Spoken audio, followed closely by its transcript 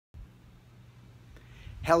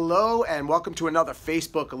Hello and welcome to another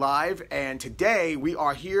Facebook Live, and today we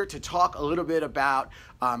are here to talk a little bit about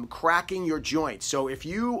cracking your joints. So if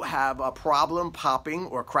you have a problem popping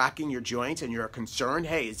or cracking your joints and you're concerned,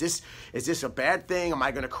 hey, is this a bad thing? Am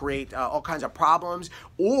I going to create all kinds of problems?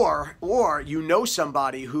 Or you know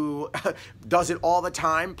somebody who does it all the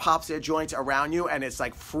time, pops their joints around you, and it's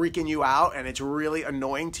like freaking you out and it's really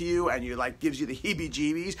annoying to you and you like gives you the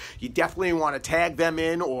heebie-jeebies. You definitely want to tag them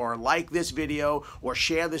in or like this video or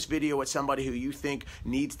share this video with somebody who you think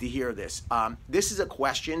needs to hear this. This is a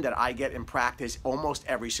question that I get in practice almost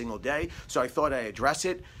every single day, so I thought I'd address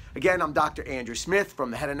it. Again, I'm Dr. Andrew Smith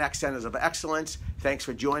from the Head and Neck Centers of Excellence. Thanks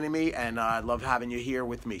for joining me, and I love having you here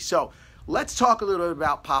with me. So let's talk a little bit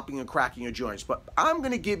about popping and cracking your joints. But I'm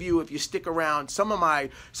going to give you, if you stick around, some of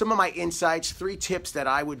my insights, 3 tips that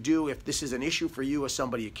I would do if this is an issue for you or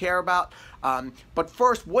somebody you care about. But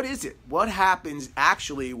first, what is it? What happens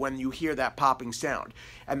actually when you hear that popping sound?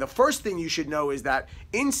 And the first thing you should know is that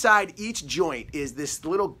inside each joint is this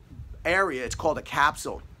little area. It's called a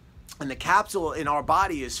capsule. And the capsule in our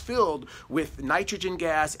body is filled with nitrogen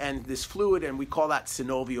gas and this fluid, and we call that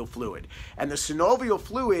synovial fluid. And the synovial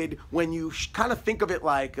fluid, when you kind of think of it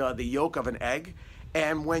like the yolk of an egg,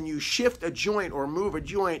 and when you shift a joint or move a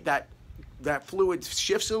joint, that fluid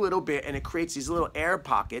shifts a little bit and it creates these little air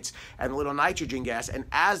pockets and little nitrogen gas. And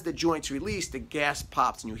as the joints release, the gas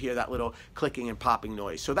pops and you hear that little clicking and popping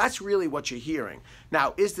noise. So that's really what you're hearing.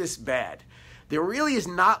 Now, is this bad? There really is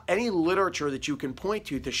not any literature that you can point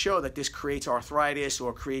to show that this creates arthritis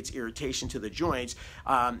or creates irritation to the joints.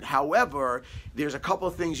 However, there's a couple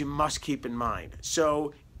of things you must keep in mind.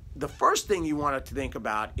 So the first thing you want to think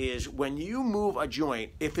about is when you move a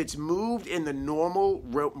joint, if it's moved in the normal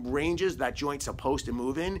ranges that joint's supposed to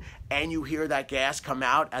move in, and you hear that gas come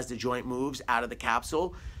out as the joint moves out of the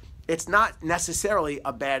capsule, it's not necessarily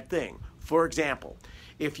a bad thing. For example,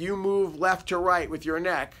 if you move left to right with your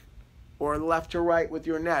neck, or left to right with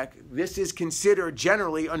your neck, this is considered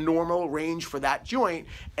generally a normal range for that joint.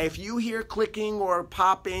 If you hear clicking or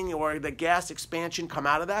popping or the gas expansion come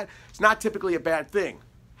out of that, it's not typically a bad thing.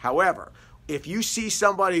 However, if you see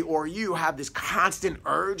somebody or you have this constant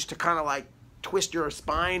urge to kind of like twist your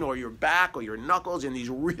spine or your back or your knuckles in these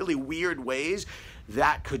really weird ways,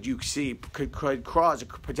 that could cause a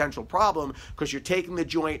potential problem because you're taking the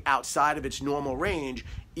joint outside of its normal range,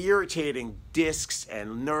 irritating discs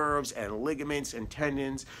and nerves and ligaments and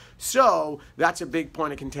tendons. So that's a big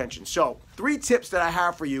point of contention. So 3 tips that I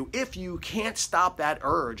have for you if you can't stop that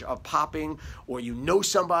urge of popping or you know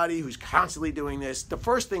somebody who's constantly doing this. The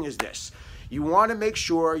first thing is this. You want to make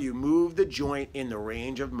sure you move the joint in the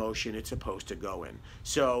range of motion it's supposed to go in.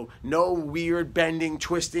 So no weird bending,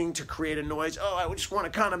 twisting to create a noise. Oh, I just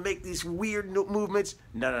want to kind of make these weird movements.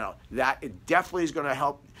 No. It definitely is going to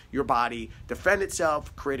help your body defend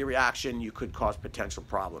itself, create a reaction. You could cause potential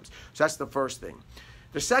problems. So that's the first thing.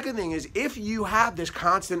 The second thing is if you have this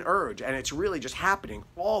constant urge and it's really just happening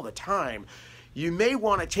all the time, you may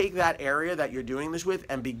want to take that area that you're doing this with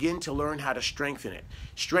and begin to learn how to strengthen it.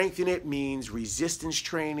 Strengthen it means resistance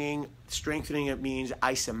training. Strengthening it means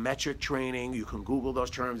isometric training. You can Google those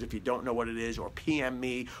terms if you don't know what it is, or PM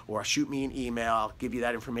me or shoot me an email. I'll give you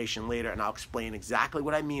that information later and I'll explain exactly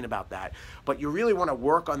what I mean about that. But you really want to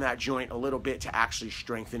work on that joint a little bit to actually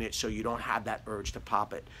strengthen it so you don't have that urge to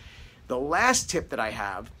pop it. The last tip that I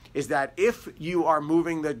have is that if you are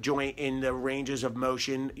moving the joint in the ranges of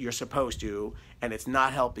motion you're supposed to and it's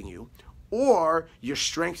not helping you, or you're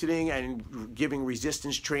strengthening and giving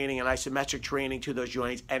resistance training and isometric training to those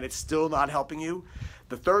joints and it's still not helping you,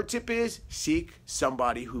 the third tip is seek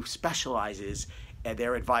somebody who specializes and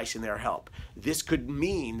their advice and their help. This could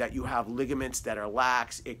mean that you have ligaments that are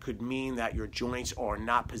lax. It could mean that your joints are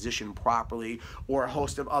not positioned properly, or a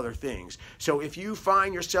host of other things. So if you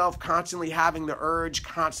find yourself constantly having the urge,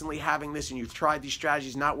 constantly having this, and you've tried these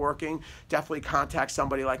strategies not working, definitely contact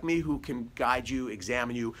somebody like me who can guide you,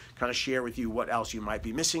 examine you, kind of share with you what else you might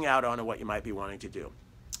be missing out on or what you might be wanting to do.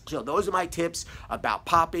 So those are my tips about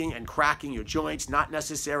popping and cracking your joints. Not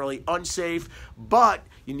necessarily unsafe, but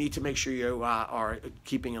you need to make sure you are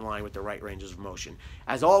keeping in line with the right ranges of motion.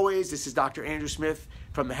 As always, this is Dr. Andrew Smith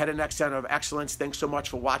from the Head and Neck Center of Excellence. Thanks so much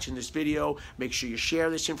for watching this video. Make sure you share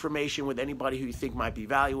this information with anybody who you think might be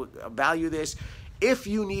value this. If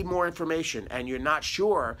you need more information and you're not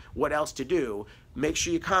sure what else to do, make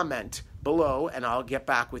sure you comment below and I'll get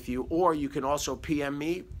back with you. Or you can also PM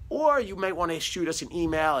me, or you might want to shoot us an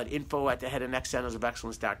email at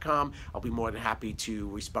info@theheadandneckcentersofexcellence.com. I'll be more than happy to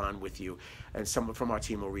respond with you, and someone from our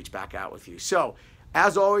team will reach back out with you. So,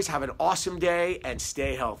 as always, have an awesome day and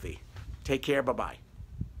stay healthy. Take care. Bye-bye.